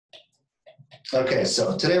Okay,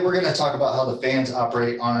 so today we're going to talk about how the fans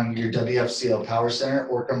operate on your WFCO power center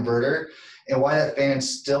or converter and why that fan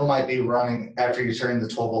still might be running after you turn the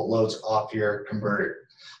 12-volt loads off your converter.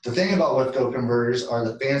 The thing about WFCO converters are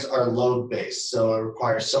the fans are load-based, so it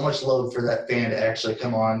requires so much load for that fan to actually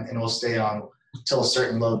come on, and will stay on until a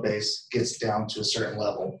certain load base gets down to a certain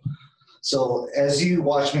level. So as you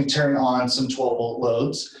watch me turn on some 12-volt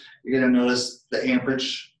loads, you're going to notice the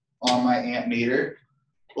amperage on my amp meter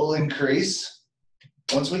will increase.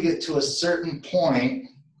 Once we get to a certain point,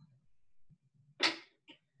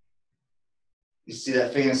 you see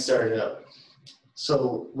that fan started up.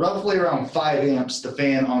 So roughly around 5 amps, the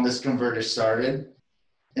fan on this converter started,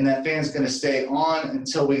 and that fan's going to stay on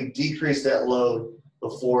until we decrease that load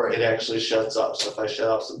before it actually shuts off. So if I shut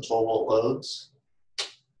off some 12-volt loads,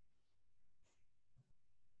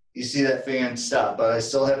 you see that fan stop, but I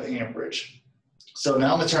still have amperage. So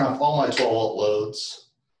now I'm going to turn off all my 12-volt loads.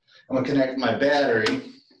 I'm going to connect my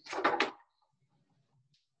battery.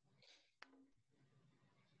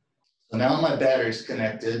 So now my battery's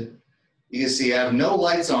connected. You can see I have no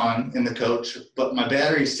lights on in the coach, but my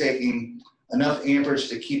battery's taking enough amperage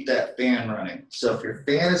to keep that fan running. So if your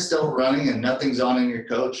fan is still running and nothing's on in your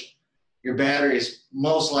coach, your battery is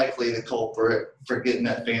most likely the culprit for getting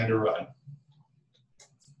that fan to run.